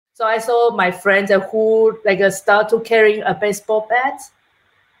So I saw my friends who start to carrying a baseball bat.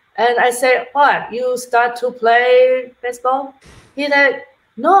 And I said, what, you start to play baseball? He said,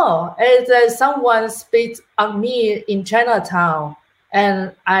 no, it's someone spit on me in Chinatown.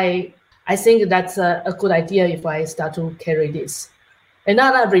 And I think that's a good idea if I start to carry this. And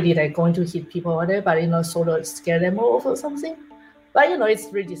not really going to hit people or whatever, but, sort of scare them off or something. But,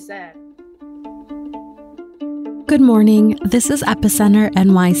 it's really sad. Good morning. This is Epicenter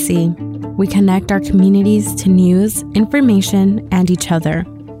NYC. We connect our communities to news, information, and each other.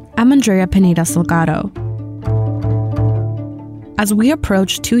 I'm Andrea Pineda Salgado. As we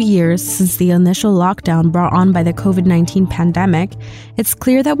approach 2 years since the initial lockdown brought on by the COVID-19 pandemic, it's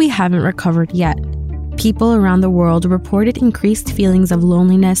clear that we haven't recovered yet. People around the world reported increased feelings of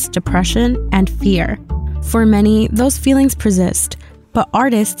loneliness, depression, and fear. For many, those feelings persist, but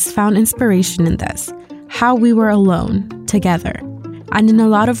artists found inspiration in this, how we were alone, together. And in a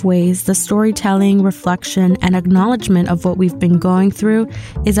lot of ways, the storytelling, reflection, and acknowledgement of what we've been going through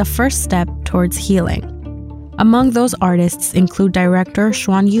is a first step towards healing. Among those artists include director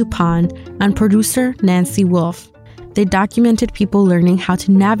Xuan-Yu Pan and producer Nancy Wolfe. They documented people learning how to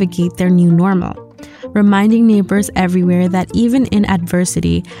navigate their new normal, reminding neighbors everywhere that even in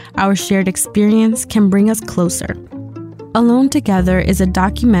adversity, our shared experience can bring us closer. Alone Together is a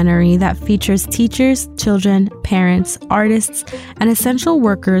documentary that features teachers, children, parents, artists, and essential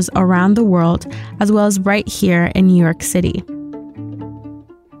workers around the world, as well as right here in New York City.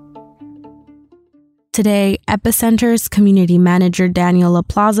 Today, Epicenter's community manager Daniel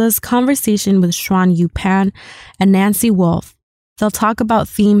LaPlaza's conversation with Xuan-Yu Pan and Nancy Wolfe. They'll talk about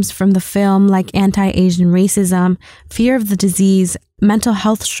themes from the film like anti-Asian racism, fear of the disease, mental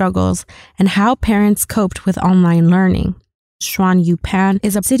health struggles, and how parents coped with online learning. Xuan-Yu Pan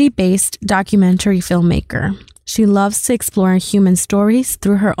is a city-based documentary filmmaker. She loves to explore human stories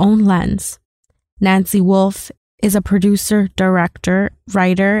through her own lens. Nancy Wolfe is a producer, director,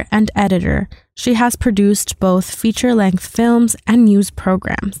 writer, and editor. She has produced both feature-length films and news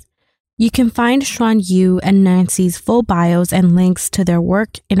programs. You can find Xuan-Yu and Nancy's full bios and links to their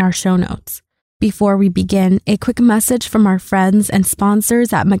work in our show notes. Before we begin, a quick message from our friends and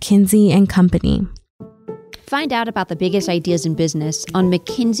sponsors at McKinsey & Company. Find out about the biggest ideas in business on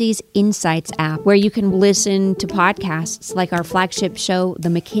McKinsey's Insights app, where you can listen to podcasts like our flagship show, The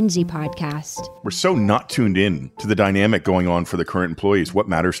McKinsey Podcast. We're so not tuned in to the dynamic going on for the current employees, what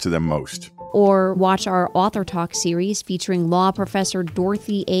matters to them most. Or watch our Author Talk series featuring law professor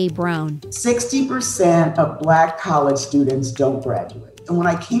Dorothy A. Brown. 60% of Black college students don't graduate. And when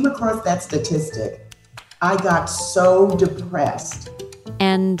I came across that statistic, I got so depressed.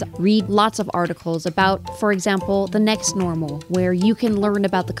 And read lots of articles about, for example, the next normal, where you can learn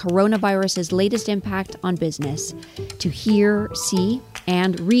about the coronavirus's latest impact on business. To hear, see,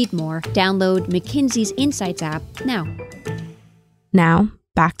 and read more, download McKinsey's Insights app now. Now,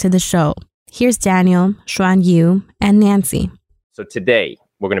 back to the show. Here's Daniel, Xuan-Yu, and Nancy. So today,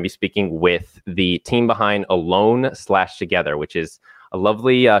 we're going to be speaking with the team behind Alone/Together, which is a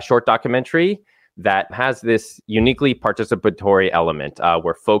lovely short documentary that has this uniquely participatory element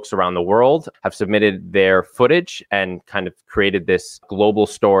where folks around the world have submitted their footage and kind of created this global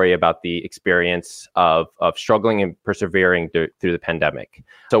story about the experience of struggling and persevering through the pandemic.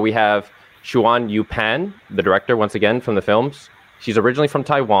 So we have Xuan-Yu Pan, the director, once again, from the films. She's originally from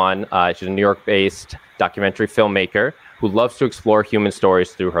Taiwan. She's a New York-based documentary filmmaker who loves to explore human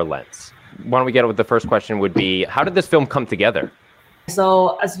stories through her lens. Why don't we get with the first question would be, how did this film come together?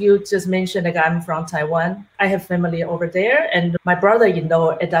 So as you just mentioned, I'm from Taiwan. I have family over there. And my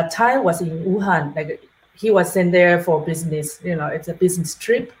brother-in-law at that time was in Wuhan. He was sent there for business, it's a business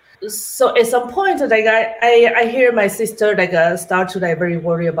trip. So at some point, I hear my sister start to very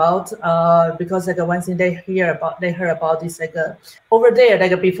worry about because one thing they heard about this over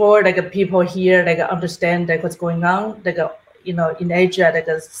there before people here understand what's going on in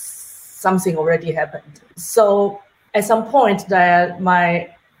Asia something already happened. So at some point that my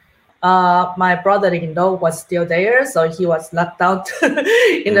brother-in-law was still there, so he was locked down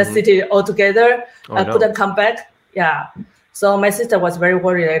in the city altogether. Couldn't come back. Yeah. So my sister was very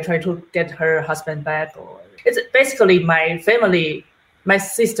worried. I tried to get her husband back. It's basically my family, my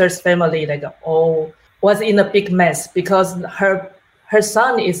sister's family, all was in a big mess because her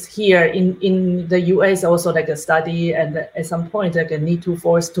son is here in the US also study, and at some point need to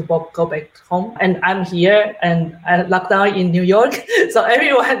force to go back home. And I'm here and I locked down in New York. So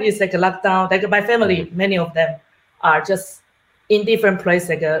everyone is locked down. My family, many of them are just in different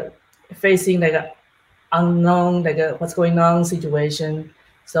places, facing unknown what's going on situation.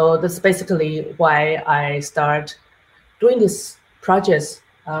 So that's basically why I start doing this project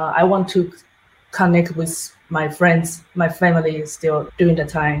I want to connect with my friends, my family still during the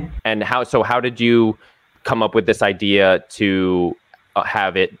time. And how did you come up with this idea to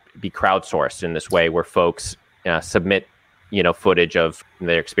have it be crowdsourced in this way where folks submit, footage of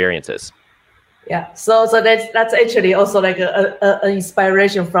their experiences? Yeah, so that's actually also like an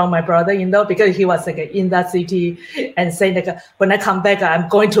inspiration from my brother, because he was like in that city and saying like, when I come back, I'm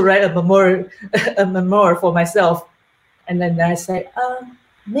going to write a memoir for myself. And then I say,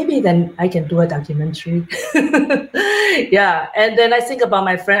 maybe then I can do a documentary. Yeah, and then I think about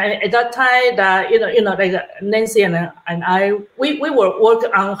my friend at that time that like Nancy and I, we were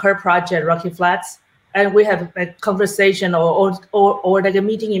working on her project Rocky Flats, and we have a conversation or like a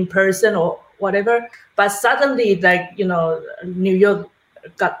meeting in person or whatever. But suddenly, like New York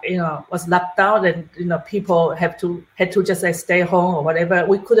got was locked down, and people had to just like stay home or whatever.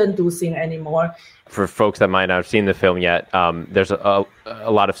 We couldn't do things anymore. For folks that might not have seen the film yet, there's a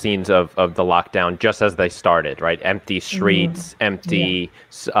lot of scenes of the lockdown just as they started, right? Empty streets, empty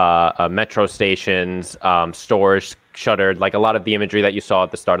metro stations, stores shuttered, like a lot of the imagery that you saw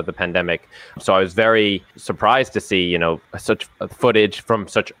at the start of the pandemic. So I was very surprised to see, such footage from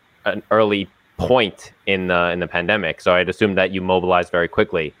such an early point in the pandemic. So I'd assumed that you mobilized very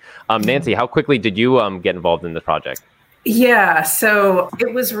quickly. Nancy, how quickly did you get involved in the project? Yeah, so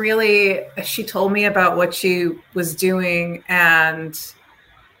it was really, she told me about what she was doing, and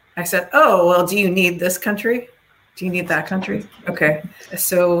I said, oh, well, do you need this country? Do you need that country? Okay.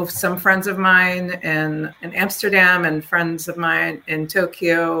 So some friends of mine in Amsterdam and friends of mine in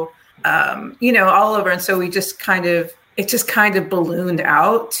Tokyo, all over. And so it just kind of ballooned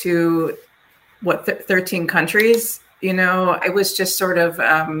out to 13 countries. I was just sort of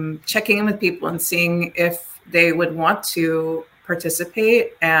checking in with people and seeing if they would want to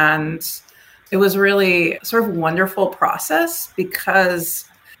participate. And it was really sort of a wonderful process because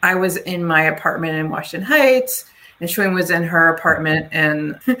I was in my apartment in Washington Heights and Shuin was in her apartment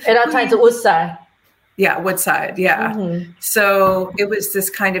in... At that time, it's Woodside. Yeah, Woodside. Yeah. Mm-hmm. So it was this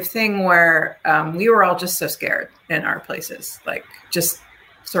kind of thing where we were all just so scared in our places, like just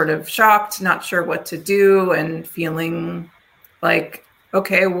sort of shocked, not sure what to do, and feeling like,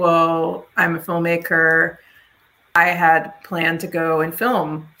 okay, well, I'm a filmmaker. I had planned to go and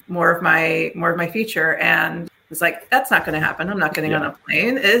film more of my feature, and was like, that's not going to happen. I'm not getting on a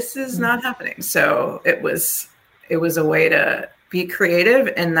plane. This is not happening. So it was a way to be creative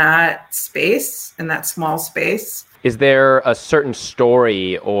in that space, in that small space. Is there a certain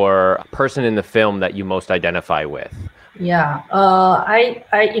story or a person in the film that you most identify with? Yeah, I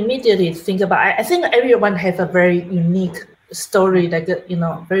immediately think about. I think everyone has a very unique story, like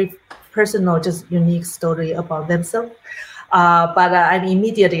very personal, just unique story about themselves. But I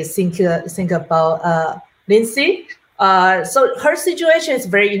immediately think about Lindsay. So her situation is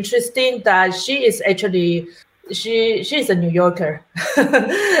very interesting. That she is actually she is a New Yorker,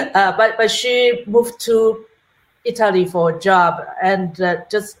 but she moved to Italy for a job and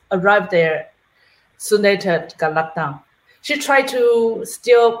just arrived there. Soon later, got locked down. She tried to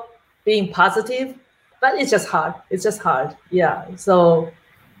still being positive, but it's just hard. Yeah. So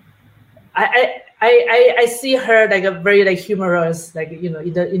I see her like a very like humorous, like in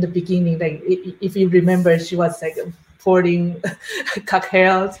the beginning, like if you remember, she was like pouring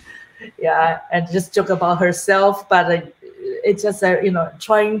cocktails, and just joke about herself. But it's just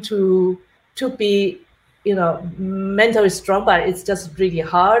trying to be mentally strong, but it's just really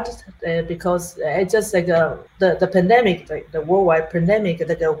hard because it's just like the pandemic, like the worldwide pandemic.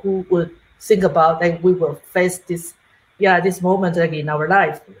 Like who would think about like we will face this moment like in our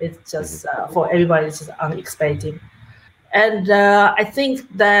life. It's just for everybody, it's just unexpected. And I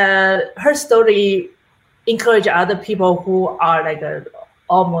think that her story encourage other people who are like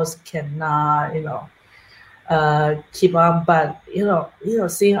almost cannot keep on, but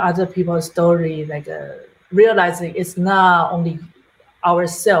seeing other people's story, like realizing it's not only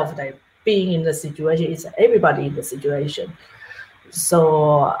ourselves like being in the situation, it's everybody in the situation.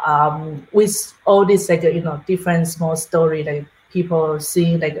 So with all this like different small story, like people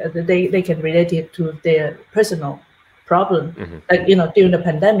see like they can relate it to their personal problem, like during the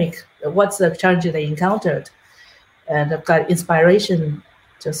pandemic, what's the challenge they encountered, and I've got inspiration,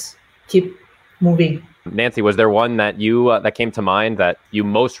 just keep moving. Nancy, was there one that you that came to mind that you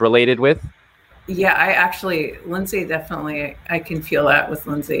most related with? Yeah, Lindsay, definitely, I can feel that with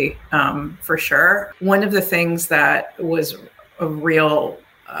Lindsay for sure. One of the things that was a real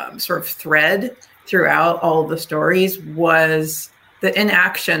sort of thread throughout all of the stories was the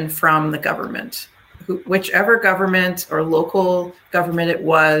inaction from the government. Whichever government or local government it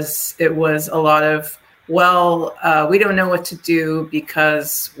was a lot of well, we don't know what to do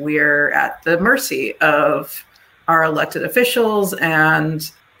because we're at the mercy of our elected officials, and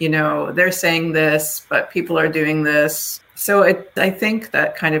they're saying this, but people are doing this. So I think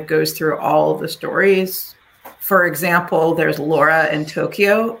that kind of goes through all the stories. For example, there's Laura in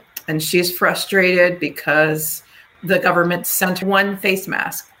Tokyo, and she's frustrated because the government sent one face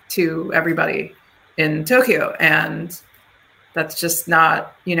mask to everybody in Tokyo, and that's just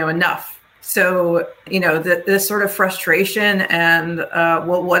not, enough. So, this sort of frustration and,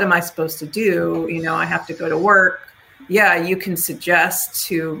 well, what am I supposed to do? I have to go to work. Yeah, you can suggest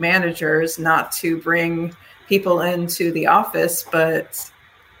to managers not to bring people into the office, but,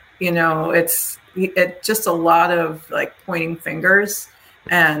 it's just a lot of like pointing fingers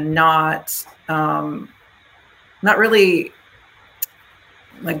and not really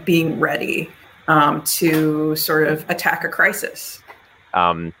like being ready to sort of attack a crisis.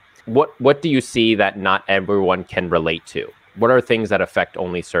 What do you see that not everyone can relate to? What are things that affect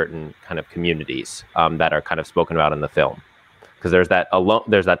only certain kind of communities that are kind of spoken about in the film? Because there's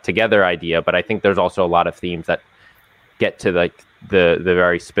that together idea, but I think there's also a lot of themes that get to like the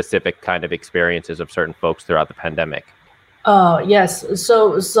very specific kind of experiences of certain folks throughout the pandemic. Yes.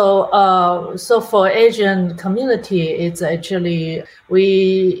 So for Asian community, it's actually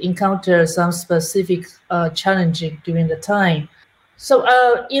we encounter some specific challenging during the time. So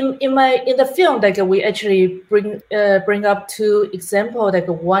in the film, like we actually bring up two examples. Like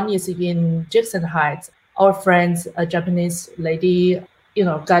one is in Jackson Heights. Our friends, a Japanese lady,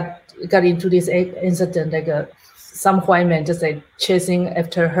 got into this incident. Like some white man just like chasing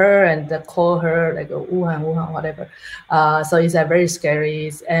after her and call her like Wuhan, whatever. So it's very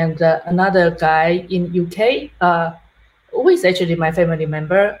scary. And another guy in UK, who is actually my family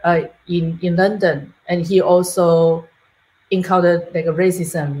member, in London, and he also encountered like a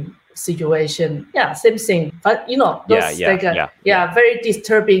racism situation. Yeah, same thing. But very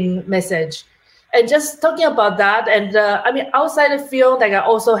disturbing message. And just talking about that, and outside the film, like I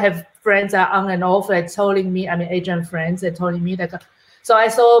also have friends that on and off like telling me, Asian friends, they're telling me like, so I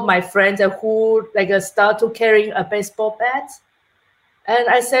saw my friends who like start to carrying a baseball bat, and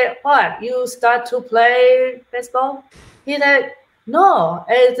I said, "What? You start to play baseball?" He like, "No,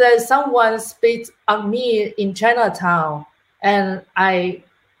 it's someone spit on me in Chinatown." And I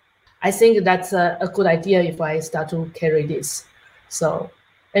think that's a good idea if I start to carry this. So,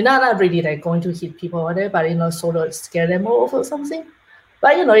 and not really like going to hit people or whatever, but sort of scare them off or something.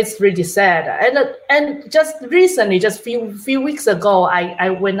 But it's really sad. And just recently, just few weeks ago, I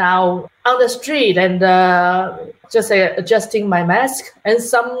went out on the street and just adjusting my mask, and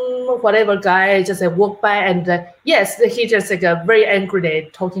some whatever guy just walked by, and yes, he just very angry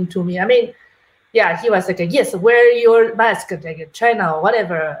talking to me. Yeah, he was like, yes, wear your mask, like China or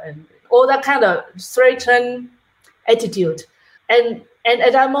whatever, and all that kind of threatened attitude. And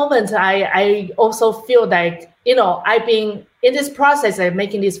at that moment, I also feel like, I've been in this process of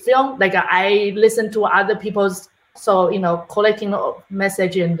making this film, like I listen to other people's, so, collecting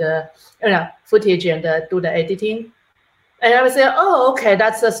message and footage and do the editing. And I would say, oh, okay,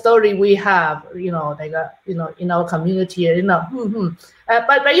 that's the story we have, in our community,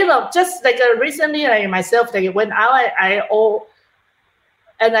 But just like recently, like myself, like when I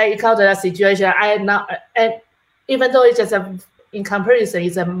encountered that situation, and even though it's just in comparison,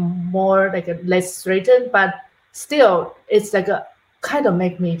 it's more like less threatened, but still, it's like kind of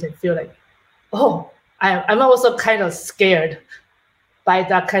make me feel like, oh, I'm also kind of scared by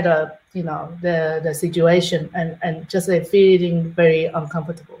that kind of the situation and just like feeling very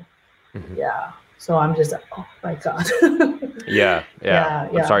uncomfortable. Mm-hmm. Yeah. So I'm just like, oh my God. Yeah.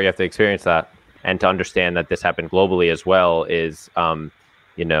 I'm sorry you have to experience that. And to understand that this happened globally as well is,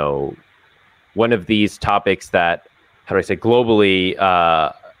 one of these topics that, how do I say, globally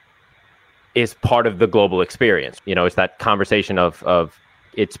is part of the global experience. It's that conversation of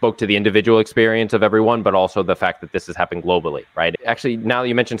it spoke to the individual experience of everyone, but also the fact that this has happened globally, right? Actually, now that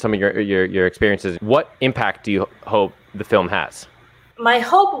you mentioned some of your experiences, what impact do you hope the film has? My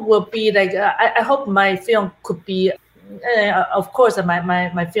hope will be like, I hope my film could be, of course,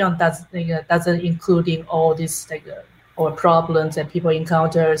 my film doesn't including all these or problems that people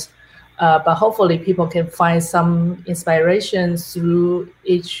encounters, but hopefully people can find some inspiration through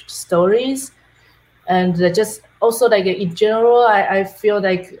each stories. And just also like in general, I feel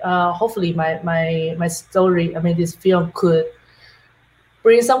like hopefully my story, this film could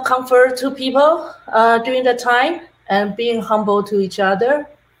bring some comfort to people during the time and being humble to each other,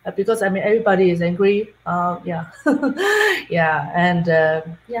 because everybody is angry. Yeah.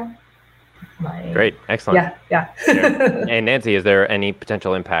 Great. Excellent. Yeah. And Nancy, is there any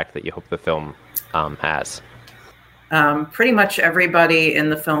potential impact that you hope the film has? Pretty much everybody in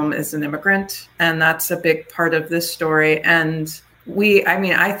the film is an immigrant, and that's a big part of this story. And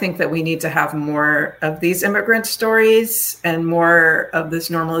I think that we need to have more of these immigrant stories and more of this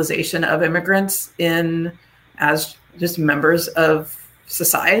normalization of immigrants as just members of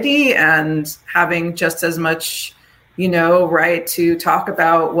society, and having just as much, right to talk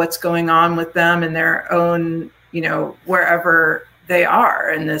about what's going on with them in their own, wherever they are,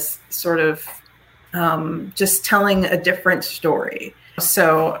 and this sort of just telling a different story.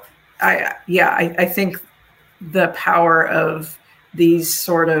 So I think the power of these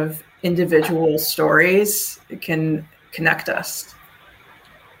sort of individual stories can connect us.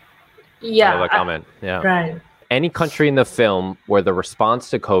 Yeah. Another comment. Yeah. Right. Any country in the film where the response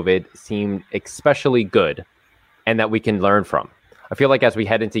to COVID seemed especially good and that we can learn from? I feel like as we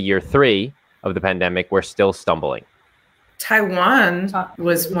head into year 3 of the pandemic, we're still stumbling. Taiwan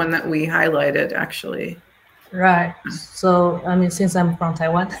was one that we highlighted, actually. Right. So, since I'm from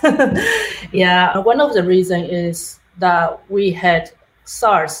Taiwan, one of the reasons is that we had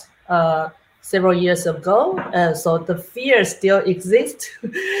SARS several years ago. So the fear still exists.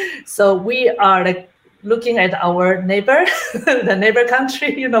 So we are looking at our neighbor, the neighbor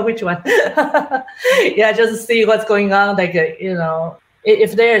country, which one? Just see what's going on.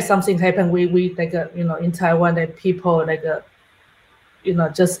 If there is something happen, we in Taiwan, that people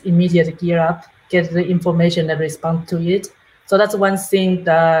just immediately gear up, get the information and respond to it. So that's one thing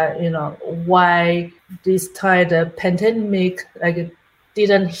that, why this time the pandemic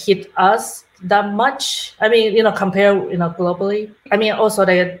didn't hit us that much. Compare, globally. Also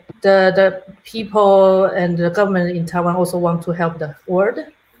the people and the government in Taiwan also want to help the world.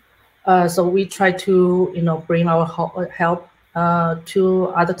 So we try to, bring our help to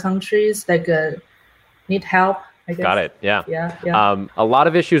other countries need help. I guess. Got it. Yeah. Yeah. A lot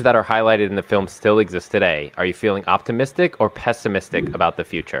of issues that are highlighted in the film still exist today. Are you feeling optimistic or pessimistic about the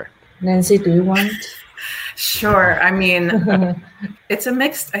future? Nancy, do you want? Sure. I think it's a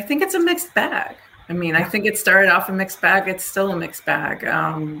mixed bag. I think it started off a mixed bag. It's still a mixed bag.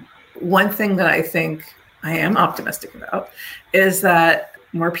 One thing that I think I am optimistic about is that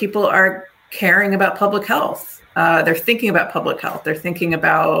more people are caring about public health. They're thinking about public health. They're thinking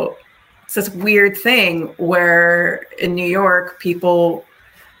about this weird thing where in New York, people,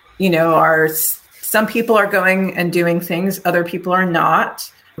 some people are going and doing things, other people are not.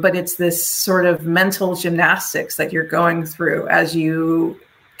 But it's this sort of mental gymnastics that you're going through as you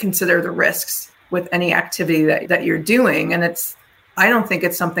consider the risks with any activity that you're doing. And I don't think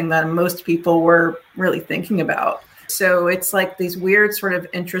it's something that most people were really thinking about. So it's like these weird sort of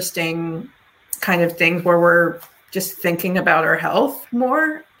interesting kind of things where we're just thinking about our health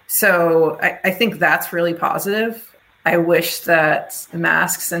more. So I think that's really positive. I wish that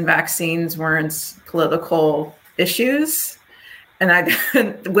masks and vaccines weren't political issues,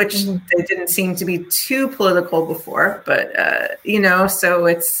 which they didn't seem to be too political before, but so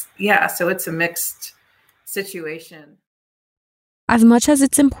it's a mixed situation. As much as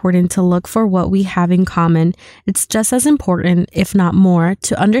it's important to look for what we have in common, it's just as important, if not more,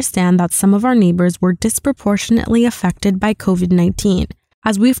 to understand that some of our neighbors were disproportionately affected by COVID-19.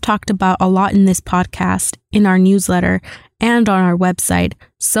 As we've talked about a lot in this podcast, in our newsletter, and on our website,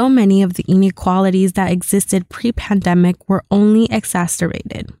 so many of the inequalities that existed pre-pandemic were only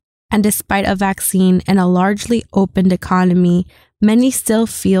exacerbated. And despite a vaccine and a largely opened economy, many still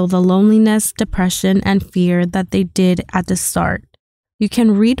feel the loneliness, depression, and fear that they did at the start. You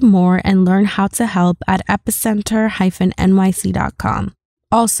can read more and learn how to help at epicenter-nyc.com.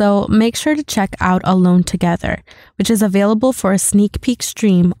 Also, make sure to check out Alone Together, which is available for a sneak peek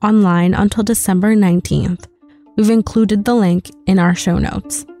stream online until December 19th. We've included the link in our show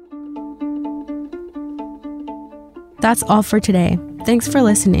notes. That's all for today. Thanks for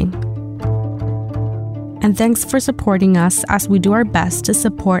listening. And thanks for supporting us as we do our best to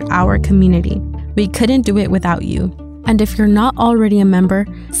support our community. We couldn't do it without you. And if you're not already a member,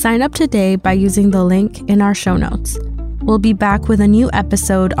 sign up today by using the link in our show notes. We'll be back with a new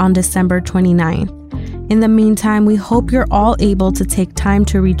episode on December 29th. In the meantime, we hope you're all able to take time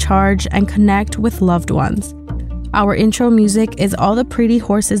to recharge and connect with loved ones. Our intro music is All the Pretty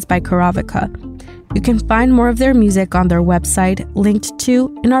Horses by Karavika. You can find more of their music on their website, linked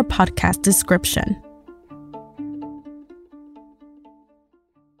to in our podcast description.